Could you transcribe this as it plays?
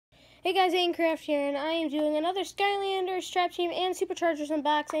Hey guys, Aincraft here, and I am doing another Skylander, Strap Team, and Superchargers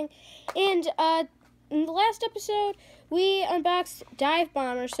unboxing. And in the last episode, we unboxed Dive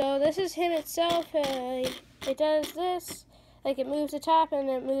Bomber. So this is him itself. It does this, like it moves the top and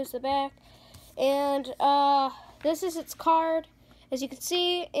it moves the back. And this is its card, as you can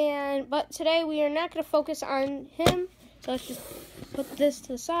see. But today we are not going to focus on him. So let's just put this to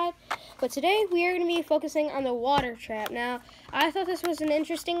the side. But today we are going to be focusing on the water trap. Now, I thought this was an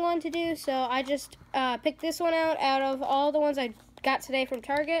interesting one to do, so I just picked this one out of all the ones I got today from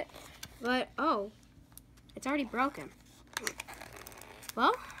Target. But, oh, it's already broken.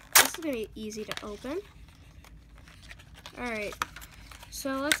 Well, this is going to be easy to open. Alright,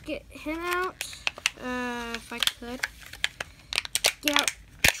 so let's get him out, if I could. Get out,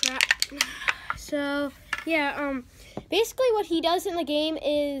 trap. So, yeah, basically what he does in the game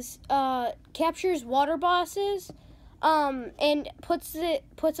is captures water bosses and puts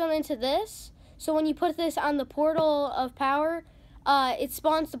them into this. So when you put this on the portal of power, it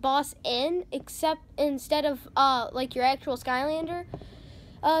spawns the boss in, instead of like your actual Skylander.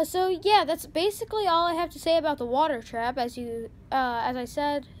 So yeah, that's basically all I have to say about the water trap. As I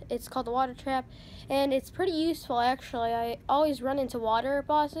said, it's called the water trap, and it's pretty useful actually. I always run into water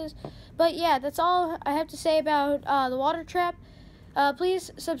bosses. But yeah, that's all I have to say about the water trap.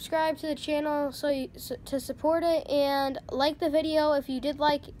 Please subscribe to the channel to support it, and like the video if you did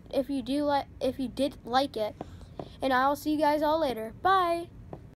like it. And I'll see you guys all later. Bye.